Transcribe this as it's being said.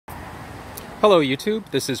Hello YouTube,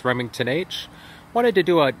 this is Remington H. Wanted to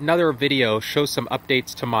do another video, show some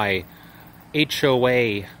updates to my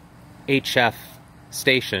HOA HF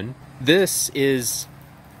station. This is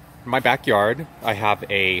my backyard. I have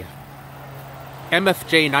a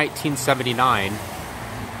MFJ 1979.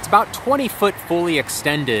 It's about 20 foot fully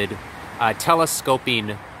extended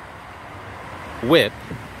telescoping whip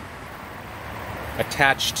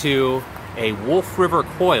attached to a Wolf River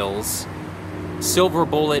Coils Silver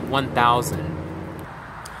Bullet 1000.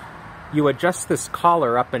 You adjust this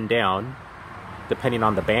collar up and down depending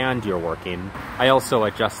on the band you're working. I also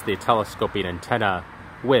adjust the telescoping antenna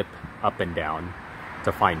whip up and down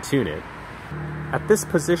to fine-tune it. At this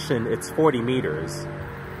position it's 40 meters,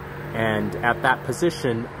 and at that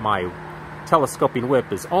position my telescoping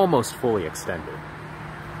whip is almost fully extended.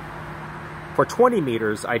 For 20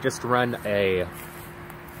 meters I just run a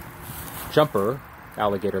jumper,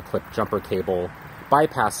 alligator clip jumper cable,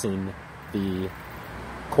 bypassing the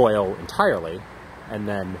coil entirely, and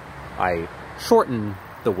then I shorten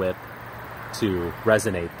the whip to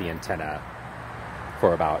resonate the antenna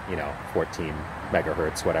for about, 14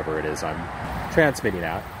 megahertz, whatever it is I'm transmitting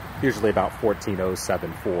at. Usually about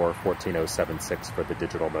 14.074, 14.076 for the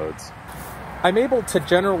digital modes. I'm able to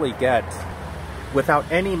generally get, without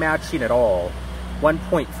any matching at all,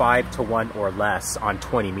 1.5 to 1 or less on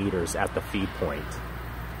 20 meters at the feed point.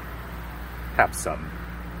 Have some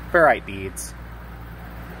ferrite beads.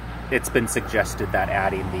 It's been suggested that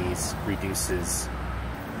adding these reduces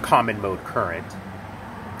common mode current.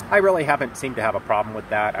 I really haven't seemed to have a problem with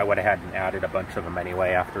that. I went ahead and added a bunch of them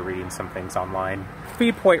anyway after reading some things online.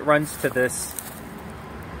 Feed point runs to this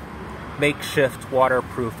makeshift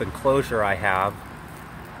waterproof enclosure I have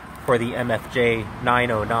for the MFJ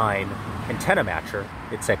 909 antenna matcher.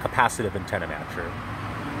 It's a capacitive antenna matcher.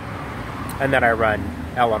 And then I run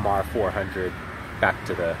LMR 400 back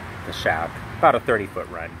to the shack, about a 30-foot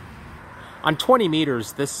run. On 20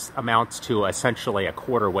 meters, this amounts to essentially a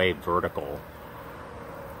quarter-wave vertical.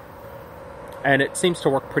 And it seems to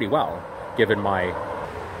work pretty well, given my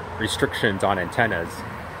restrictions on antennas.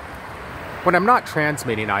 When I'm not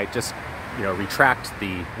transmitting, I just, retract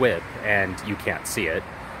the whip and you can't see it.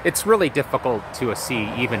 It's really difficult to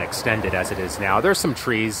see even extended as it is now. There's some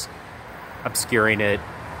trees obscuring it.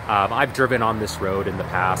 I've driven on this road in the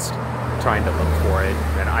past trying to look for it,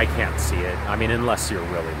 and I can't see it. I mean, unless you're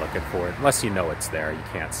really looking for it. Unless you know it's there, you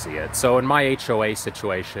can't see it. So in my HOA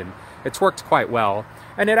situation, it's worked quite well,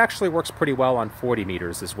 and it actually works pretty well on 40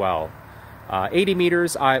 meters as well. 80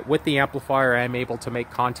 meters, with the amplifier, I'm able to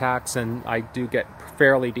make contacts, and I do get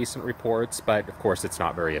fairly decent reports, but of course it's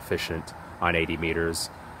not very efficient on 80 meters.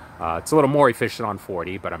 It's a little more efficient on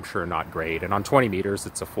 40, but I'm sure not great. And on 20 meters,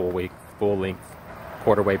 it's a full-length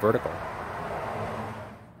quarter-wave vertical.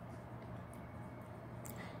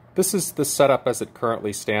 This is the setup as it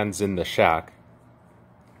currently stands in the shack.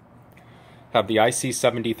 Have the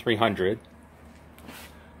IC-7300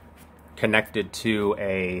 connected to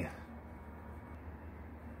a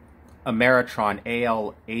Ameritron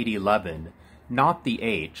AL-811, not the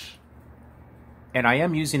H, and I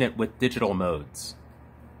am using it with digital modes.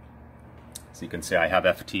 So you can see I have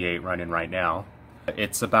FT8 running right now.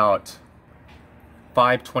 It's about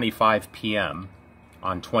 5:25 p.m.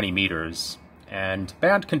 on 20 meters, and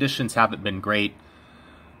band conditions haven't been great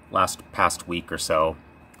past week or so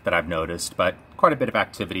that I've noticed, but quite a bit of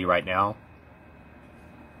activity right now.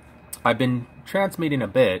 I've been transmitting a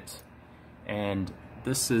bit, and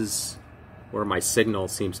this is where my signal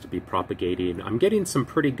seems to be propagating. I'm getting some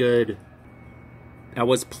pretty good. I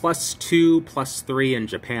was +2, +3 in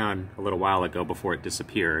Japan a little while ago before it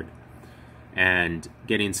disappeared, and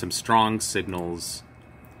getting some strong signals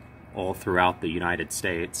all throughout the United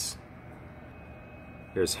States.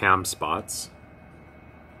 There's ham spots.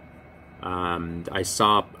 I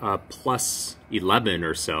saw a +11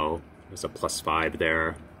 or so. There's a +5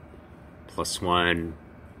 there, +1,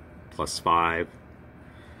 +5.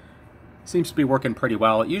 Seems to be working pretty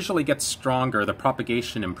well. It usually gets stronger. The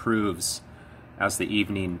propagation improves as the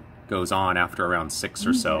evening goes on after around 6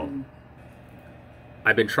 or so.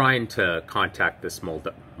 I've been trying to contact this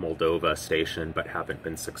Moldova station, but haven't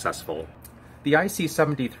been successful. The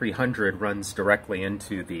IC-7300 runs directly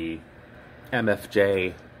into the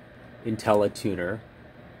MFJ IntelliTuner.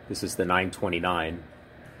 This is the 929.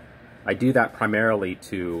 I do that primarily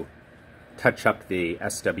to touch up the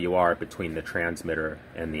SWR between the transmitter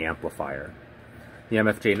and the amplifier. The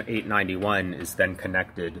MFJ 891 is then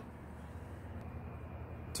connected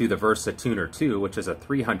to the Versa Tuner 2, which is a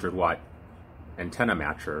 300 watt antenna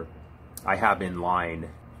matcher. I have in line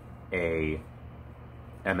a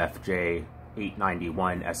MFJ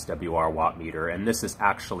 891 SWR watt meter, and this is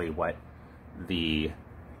actually what the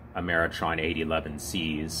Ameritron AL-811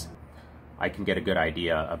 sees, I can get a good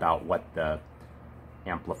idea about what the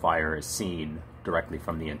amplifier is seeing directly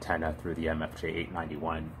from the antenna through the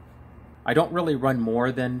MFJ891. I don't really run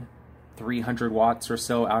more than 300 watts or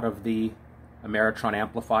so out of the Ameritron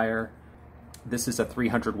amplifier. This is a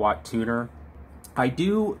 300 watt tuner. I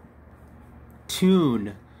do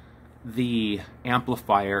tune the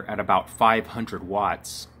amplifier at about 500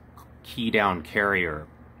 watts key down carrier,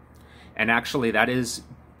 and actually that is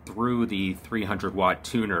through the 300 watt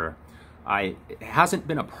tuner. It hasn't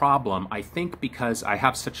been a problem, I think, because I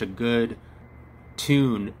have such a good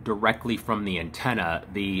tune directly from the antenna.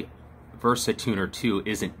 The VersaTuner 2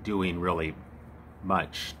 isn't doing really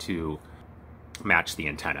much to match the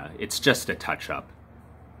antenna. It's just a touch-up.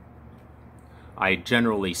 I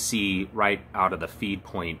generally see right out of the feed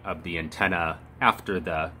point of the antenna after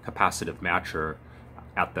the capacitive matcher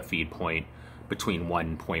at the feed point between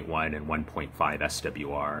 1.1 and 1.5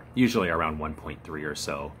 SWR, usually around 1.3 or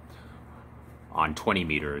so on 20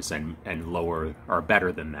 meters, and lower or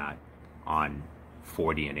better than that on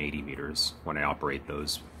 40 and 80 meters when I operate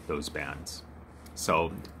those bands.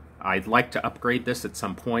 So I'd like to upgrade this at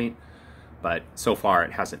some point, but so far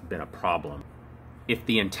it hasn't been a problem. If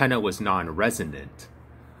the antenna was non-resonant,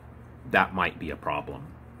 that might be a problem.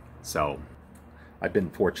 So I've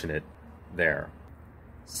been fortunate there.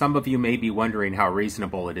 Some of you may be wondering how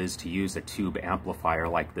reasonable it is to use a tube amplifier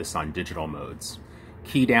like this on digital modes.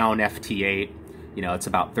 Key down FT8, it's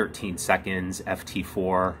about 13 seconds.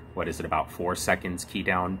 FT4, what is it, about 4 seconds key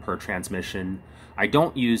down per transmission. I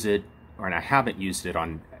don't use it, and I haven't used it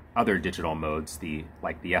on other digital modes,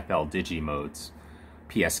 like the FL Digi modes,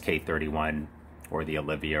 PSK31 or the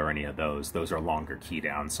Olivia or any of those. Those are longer key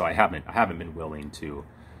downs, so I haven't been willing to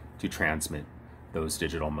transmit those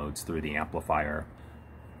digital modes through the amplifier.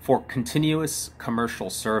 For continuous commercial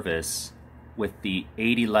service with the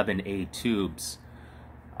 811A tubes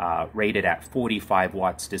rated at 45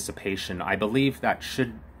 watts dissipation, I believe that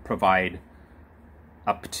should provide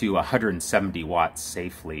up to 170 watts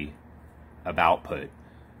safely of output.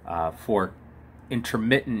 For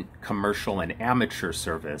intermittent commercial and amateur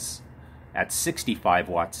service at 65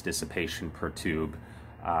 watts dissipation per tube,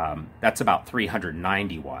 that's about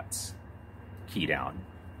 390 watts key down.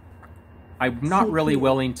 I'm not really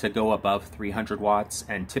willing to go above 300 watts,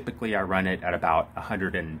 and typically I run it at about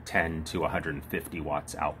 110 to 150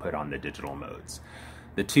 watts output on the digital modes.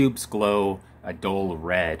 The tubes glow a dull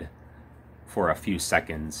red for a few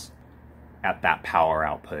seconds at that power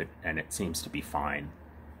output, and it seems to be fine.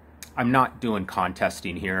 I'm not doing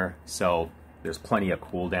contesting here, so there's plenty of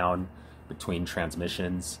cool down between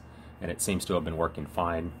transmissions, and it seems to have been working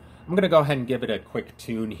fine. I'm going to go ahead and give it a quick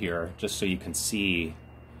tune here, just so you can see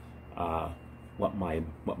what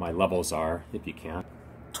my levels are, if you can.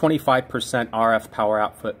 25% RF power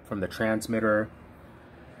output from the transmitter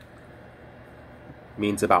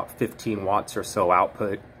means about 15 watts or so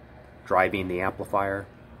output driving the amplifier.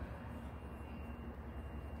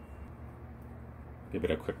 Give it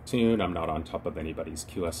a quick tune. I'm not on top of anybody's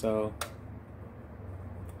QSO.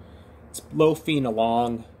 It's loafing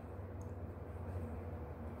along.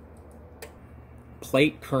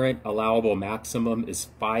 Plate current allowable maximum is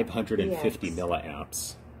 550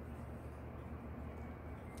 milliamps.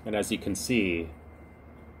 And as you can see,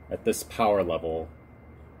 at this power level,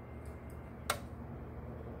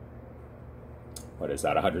 what is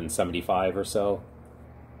that, 175 or so?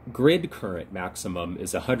 Grid current maximum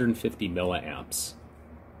is 150 milliamps.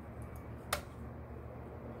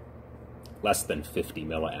 Less than 50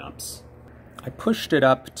 milliamps. I pushed it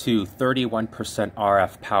up to 31%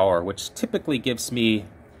 RF power, which typically gives me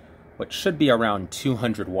what should be around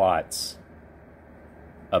 200 watts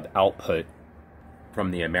of output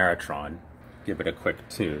from the Ameritron. Give it a quick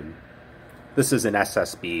tune. This is an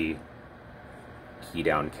SSB key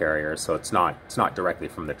down carrier, so it's not directly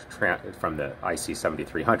from the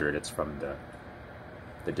IC-7300. It's from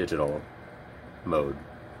the digital mode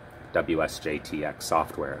WSJT-X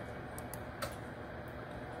software.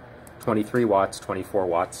 23 watts, 24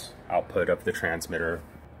 watts output of the transmitter.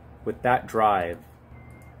 With that drive,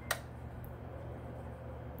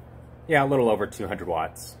 yeah, a little over 200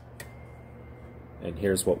 watts. And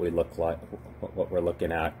here's what we look like, what we're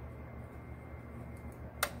looking at.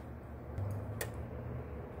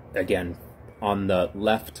 Again, on the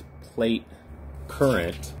left plate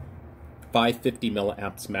current, 550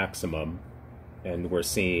 milliamps maximum, and we're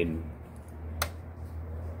seeing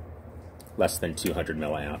less than 200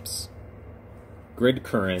 milliamps. Grid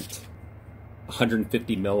current,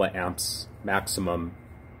 150 milliamps maximum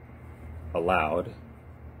allowed,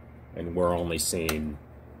 and we're only seeing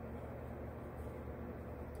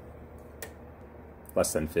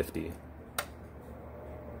less than 50.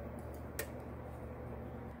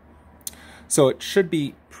 So it should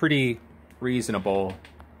be pretty reasonable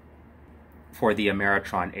for the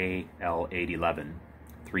Ameritron AL-811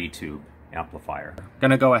 3-tube amplifier. I'm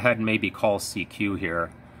gonna go ahead and maybe call CQ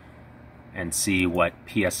here and see what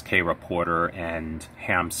PSK Reporter and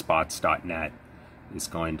hamspots.net is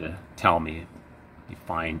going to tell me. Let me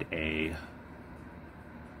find a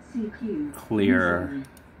CQ clear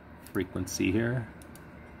frequency here.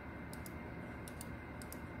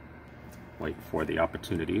 Wait for the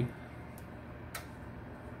opportunity.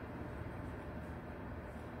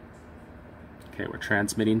 Okay, we're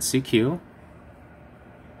transmitting CQ.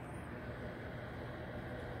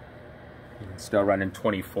 Still running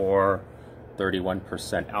 24,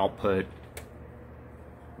 31% output.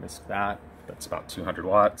 Missed that. That's about 200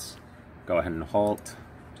 watts. Go ahead and halt,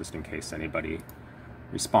 just in case anybody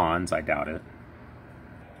responds. I doubt it.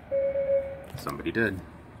 Somebody did.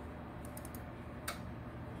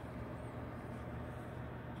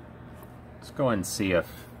 Let's go and see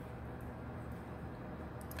if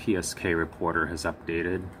PSK Reporter has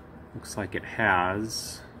updated. Looks like it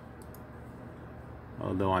has,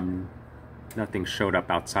 although nothing showed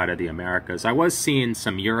up outside of the Americas. I was seeing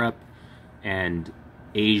some Europe and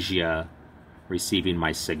Asia receiving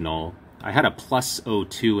my signal. I had a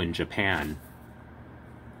 +02 in Japan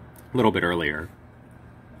a little bit earlier.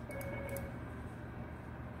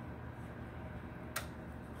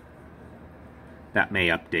 That may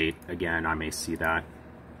update again. I may see that.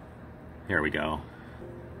 Here we go.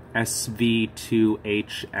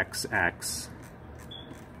 SV2HXX.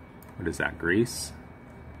 What is that, Greece?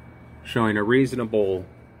 Showing a reasonable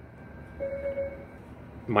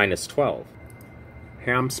 -12.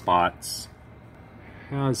 Hamspots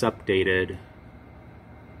has updated.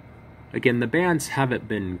 Again, the bands haven't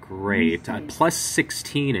been great.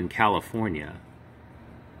 +16 in California,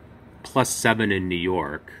 +7 in New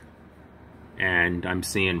York, and I'm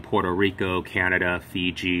seeing Puerto Rico, Canada,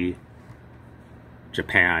 Fiji,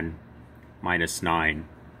 Japan, -9,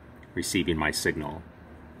 receiving my signal.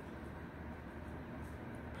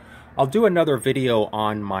 I'll do another video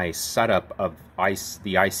on my setup of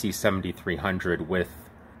the IC-7300 with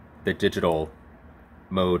the digital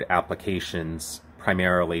mode applications,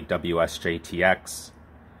 primarily WSJT-X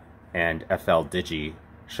and FL Digi.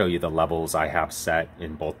 Show you the levels I have set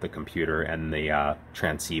in both the computer and the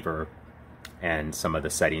transceiver, and some of the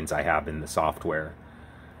settings I have in the software,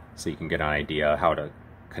 so you can get an idea how to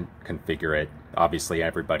configure it. Obviously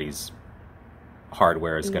everybody's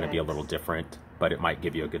hardware is going to be a little different, but it might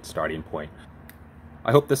give you a good starting point.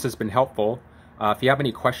 I hope this has been helpful. If you have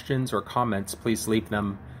any questions or comments, please leave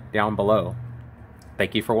them down below.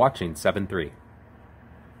 Thank you for watching 7-3.